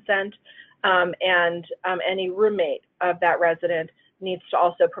the consent, and any roommate of that resident needs to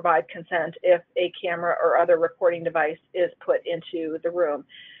also provide consent if a camera or other recording device is put into the room.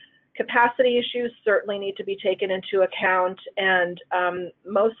 Capacity issues certainly need to be taken into account, and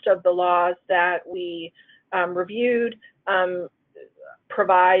most of the laws that we reviewed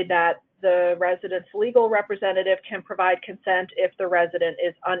provide that the resident's legal representative can provide consent if the resident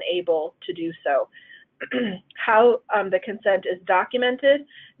is unable to do so. How the consent is documented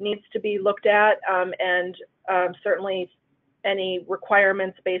needs to be looked at, and certainly any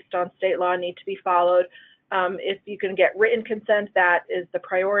requirements based on state law need to be followed. If you can get written consent, that is the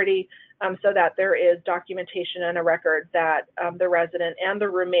priority, so that there is documentation and a record that the resident and the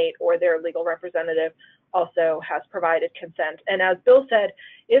roommate or their legal representative also has provided consent. And as Bill said,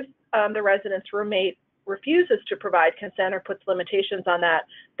 if the resident's roommate refuses to provide consent or puts limitations on that,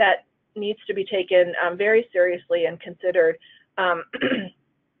 that needs to be taken very seriously and considered.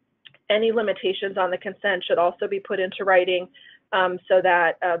 Any limitations on the consent should also be put into writing, so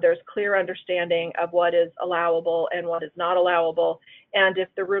that there's clear understanding of what is allowable and what is not allowable. And if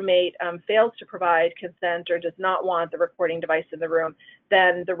the roommate fails to provide consent or does not want the recording device in the room,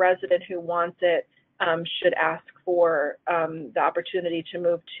 then the resident who wants it should ask for the opportunity to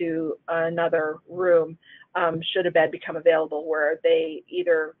move to another room should a bed become available where they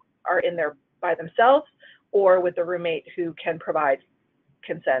either are in there by themselves or with a roommate who can provide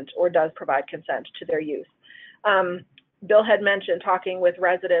consent or does provide consent to their use. Bill had mentioned talking with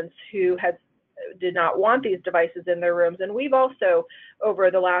residents who did not want these devices in their rooms, and we've also, over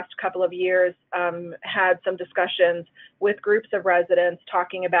the last couple of years, had some discussions with groups of residents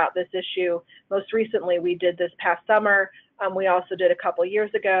talking about this issue. Most recently, we did this past summer. We also did a couple years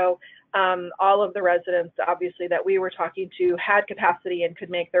ago. All of the residents, obviously, that we were talking to had capacity and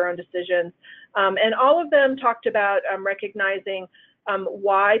could make their own decisions, and all of them talked about recognizing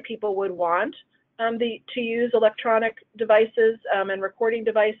why people would want to use electronic devices and recording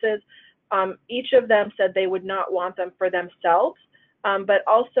devices. Each of them said they would not want them for themselves, but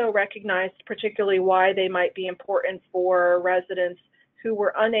also recognized particularly why they might be important for residents who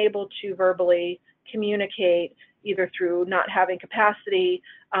were unable to verbally communicate, either through not having capacity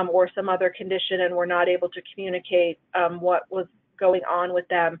or some other condition, and were not able to communicate what was going on with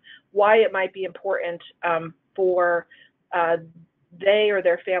them, why it might be important for they or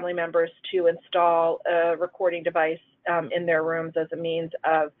their family members to install a recording device in their rooms as a means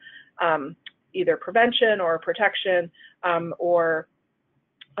of either prevention or protection or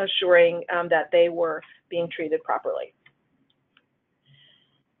assuring that they were being treated properly.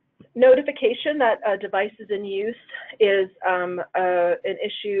 Notification that a device is in use is an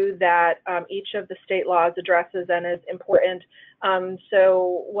issue that each of the state laws addresses and is important.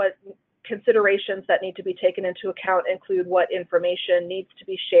 So what considerations that need to be taken into account include what information needs to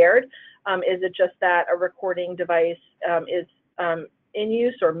be shared. Is it just that a recording device is in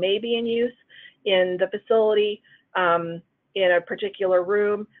use or may be in use in the facility, in a particular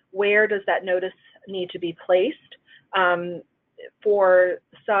room? Where does that notice need to be placed? For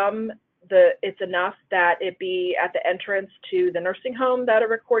some, it's enough that it be at the entrance to the nursing home that a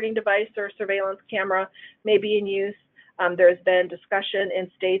recording device or surveillance camera may be in use. There's been discussion in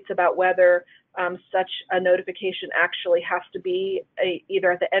states about whether such a notification actually has to be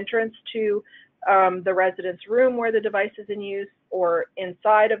either at the entrance to the resident's room where the device is in use or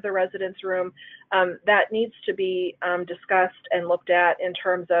inside of the resident's room. That needs to be discussed and looked at in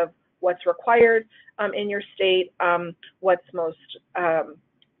terms of what's required in your state, what's most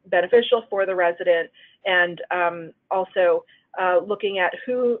beneficial for the resident, and also looking at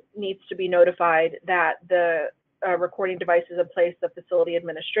who needs to be notified that the recording device is in place, the facility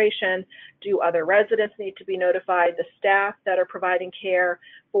administration. Do other residents need to be notified? The staff that are providing care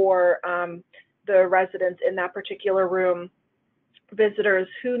for the residents in that particular room, visitors,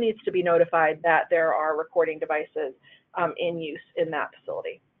 who needs to be notified that there are recording devices in use in that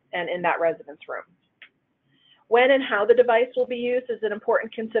facility and in that resident's room. When and how the device will be used is an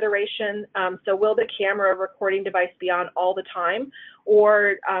important consideration. So will the camera recording device be on all the time,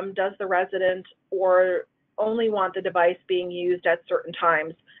 or does the resident or only want the device being used at certain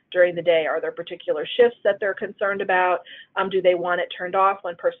times during the day? Are there particular shifts that they're concerned about? Do they want it turned off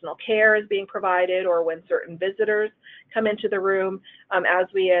when personal care is being provided or when certain visitors come into the room? As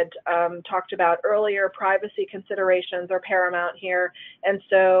we had talked about earlier, privacy considerations are paramount here. And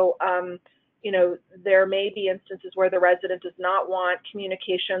so, you know, there may be instances where the resident does not want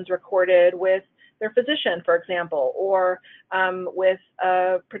communications recorded with their physician, for example, or with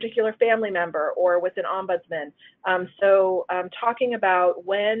a particular family member or with an ombudsman. So talking about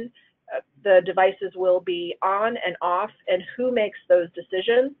when the devices will be on and off and who makes those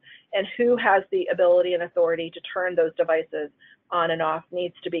decisions and who has the ability and authority to turn those devices on and off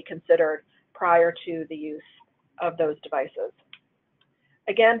needs to be considered prior to the use of those devices.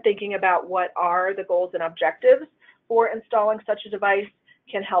 Again, thinking about what are the goals and objectives for installing such a device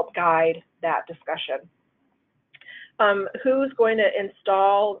can help guide that discussion. Who's going to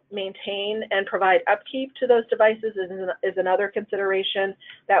install, maintain, and provide upkeep to those devices is another consideration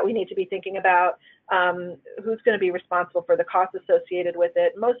that we need to be thinking about. Who's going to be responsible for the costs associated with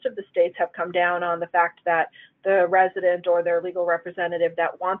it? Most of the states have come down on the fact that the resident or their legal representative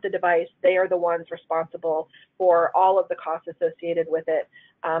that want the device, they are the ones responsible for all of the costs associated with it.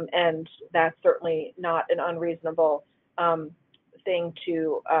 And that's certainly not an unreasonable thing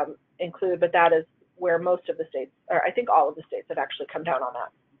to include, but that is where most of the states, or I think all of the states, have actually come down on that.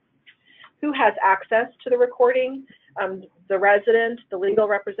 Who has access to the recording? The resident, the legal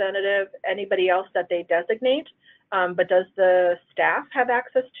representative, anybody else that they designate, but does the staff have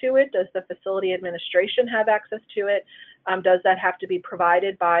access to it? Does the facility administration have access to it? Does that have to be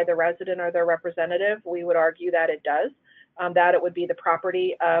provided by the resident or their representative? We would argue that it does, that it would be the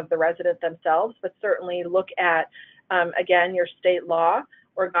property of the resident themselves, but certainly look at, again, your state law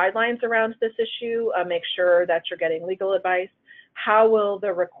or guidelines around this issue. Make sure that you're getting legal advice. How will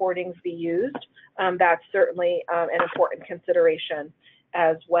the recordings be used? That's certainly an important consideration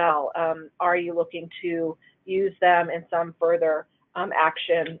as well. Are you looking to use them in some further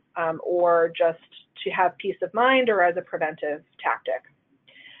action or just to have peace of mind or as a preventive tactic?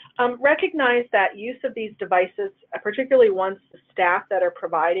 Recognize that use of these devices, particularly once the staff that are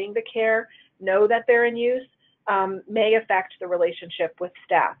providing the care know that they're in use, may affect the relationship with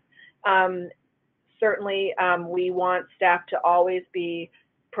staff. Certainly, we want staff to always be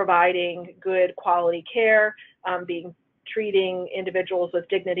providing good quality care, treating individuals with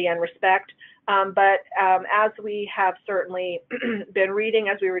dignity and respect, As we have certainly been reading,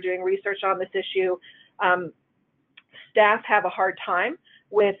 as we were doing research on this issue, staff have a hard time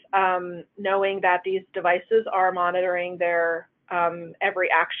with knowing that these devices are monitoring their every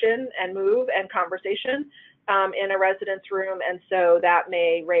action and move and conversation in a residence room, and so that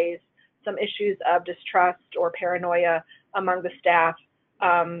may raise some issues of distrust or paranoia among the staff,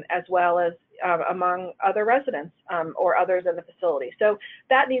 as well as among other residents or others in the facility. So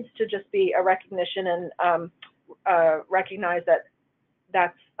that needs to just be a recognition and recognize that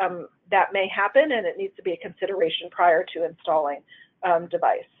that may happen, and it needs to be a consideration prior to installing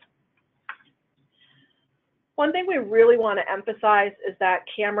device. One thing we really want to emphasize is that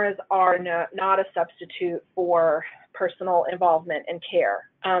cameras are not a substitute for personal involvement in care.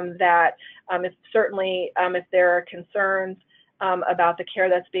 If there are concerns about the care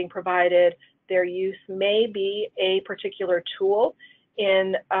that's being provided, their use may be a particular tool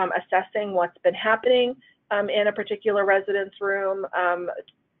in assessing what's been happening in a particular residence room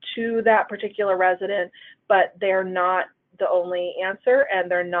to that particular resident, but they're not the only answer, and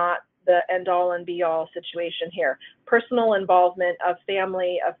they're not the end-all and be-all situation here. Personal involvement of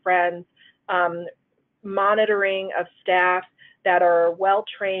family, of friends, monitoring of staff that are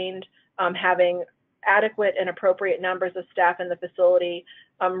well-trained, having adequate and appropriate numbers of staff in the facility,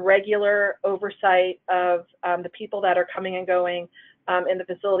 regular oversight of the people that are coming and going in the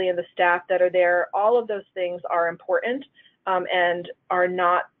facility and the staff that are there. All of those things are important and are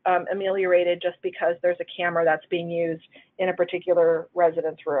not ameliorated just because there's a camera that's being used in a particular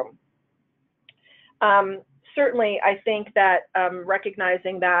residence room. Certainly, I think that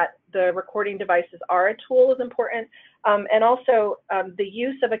recognizing that the recording devices are a tool is important, and also the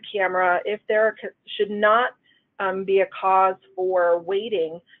use of a camera, if there should not be a cause for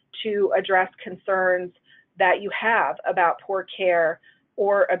waiting to address concerns that you have about poor care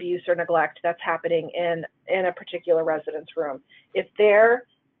or abuse or neglect that's happening in a particular residence room. If there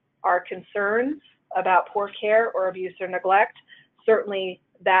are concerns about poor care or abuse or neglect, certainly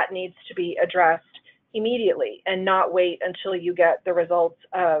that needs to be addressed immediately and not wait until you get the results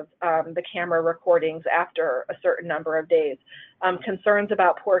of the camera recordings after a certain number of days. Concerns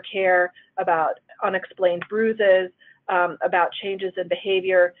about poor care, about unexplained bruises, about changes in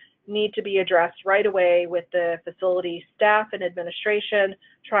behavior need to be addressed right away with the facility staff and administration,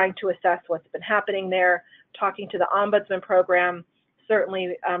 trying to assess what's been happening there, talking to the Ombudsman program.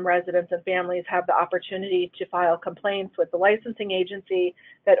 Certainly residents and families have the opportunity to file complaints with the licensing agency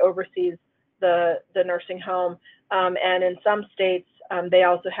that oversees the nursing home, and in some states they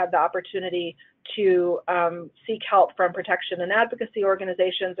also have the opportunity to seek help from protection and advocacy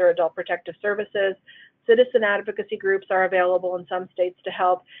organizations or adult protective services. Citizen advocacy groups are available in some states to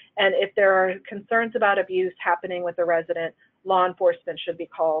help, and if there are concerns about abuse happening with a resident, law enforcement should be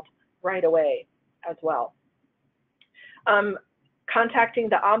called right away as well. Contacting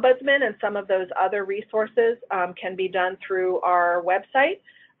the Ombudsman and some of those other resources can be done through our website,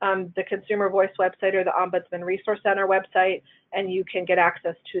 the Consumer Voice website or the Ombudsman Resource Center website, and you can get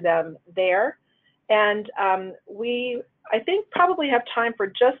access to them there. And I think probably have time for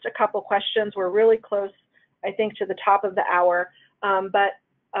just a couple questions. We're really close, I think, to the top of the hour.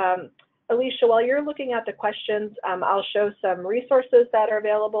 Alicia, while you're looking at the questions, I'll show some resources that are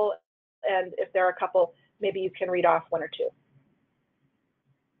available, and if there are a couple, maybe you can read off one or two.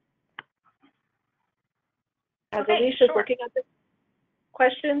 As Okay, Alicia's sure. looking at the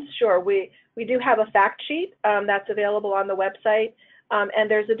questions, sure. We do have a fact sheet that's available on the website, and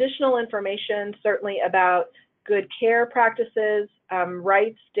there's additional information certainly about good care practices,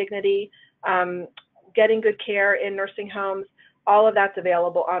 rights, dignity, getting good care in nursing homes. All of that's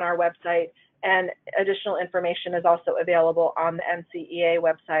available on our website, and additional information is also available on the NCEA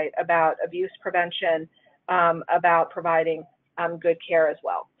website about abuse prevention, about providing good care as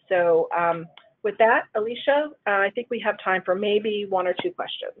well. So with that, Alicia, I think we have time for maybe one or two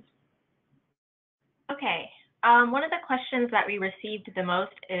questions. Okay. One of the questions that we received the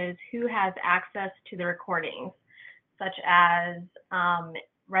most is who has access to the recordings, such as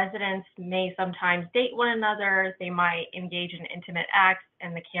residents may sometimes date one another, they might engage in intimate acts,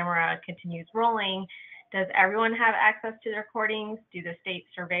 and the camera continues rolling. Does everyone have access to the recordings? Do the state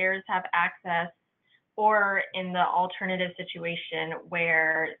surveyors have access? Or in the alternative situation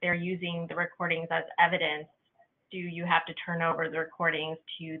where they're using the recordings as evidence, do you have to turn over the recordings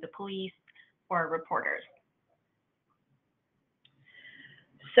to the police or reporters?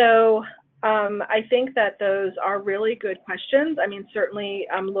 So I think that those are really good questions. I mean, certainly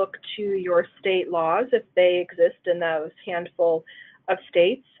look to your state laws if they exist in those handful of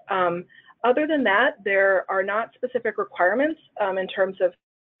states. Other than that, there are not specific requirements in terms of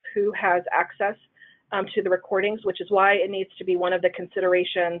who has access to the recordings, which is why it needs to be one of the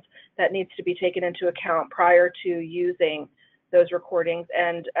considerations that needs to be taken into account prior to using those recordings.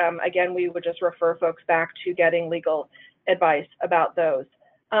 And again, we would just refer folks back to getting legal advice about those.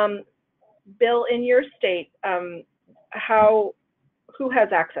 Bill, in your state, who has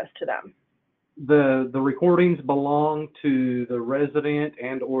access to them? The recordings belong to the resident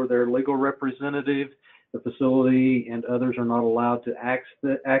and or their legal representative. The facility and others are not allowed to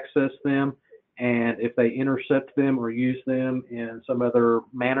access them. And if they intercept them or use them in some other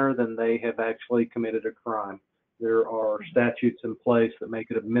manner, then they have actually committed a crime. There are statutes in place that make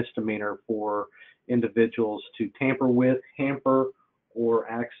it a misdemeanor for individuals to tamper with, hamper, or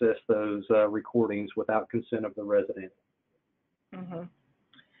access those recordings without consent of the resident. Mm-hmm.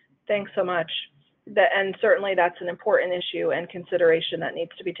 Thanks so much. And certainly that's an important issue and consideration that needs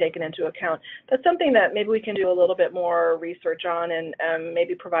to be taken into account. That's something that maybe we can do a little bit more research on and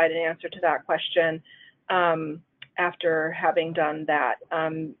maybe provide an answer to that question after having done that,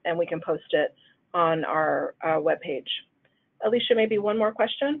 and we can post it on our webpage. Alicia, maybe one more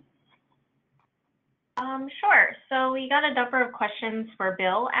question? Sure. So we got a number of questions for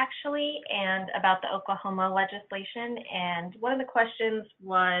Bill, actually, and about the Oklahoma legislation. And one of the questions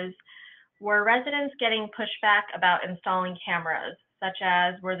was, were residents getting pushback about installing cameras, such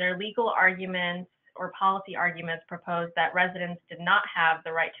as were there legal arguments or policy arguments proposed that residents did not have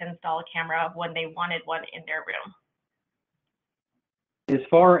the right to install a camera when they wanted one in their room? As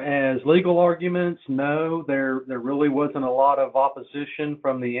far as legal arguments, no, there really wasn't a lot of opposition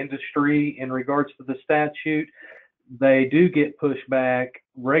from the industry in regards to the statute. They do get pushback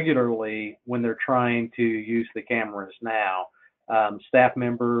regularly when they're trying to use the cameras now. Staff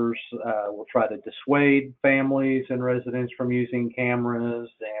members will try to dissuade families and residents from using cameras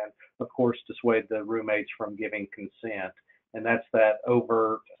and, of course, dissuade the roommates from giving consent. And that's that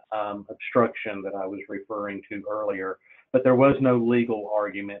overt obstruction that I was referring to earlier. But there was no legal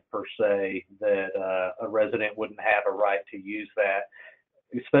argument per se that a resident wouldn't have a right to use that,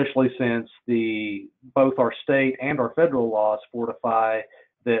 especially since both our state and our federal laws fortify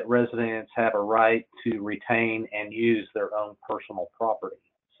that residents have a right to retain and use their own personal property.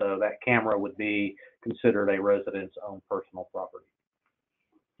 So that camera would be considered a resident's own personal property.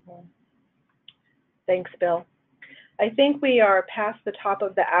 Thanks, Bill. I think we are past the top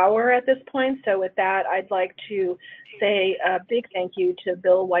of the hour at this point. So with that, I'd like to say a big thank you to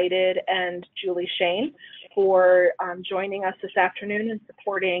Bill Whited and Julie Schoen for joining us this afternoon and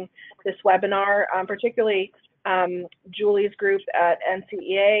supporting this webinar, particularly Julie's group at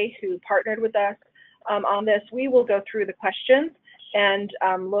NCEA who partnered with us on this. We will go through the questions and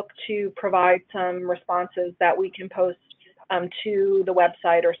look to provide some responses that we can post to the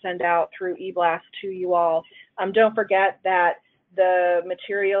website or send out through eBlast to you all. Don't forget that the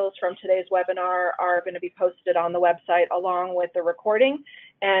materials from today's webinar are going to be posted on the website along with the recording.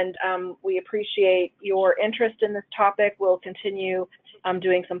 And we appreciate your interest in this topic. We'll continue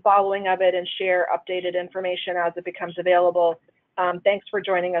doing some following of it and share updated information as it becomes available. Thanks for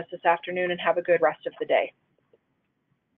joining us this afternoon and have a good rest of the day.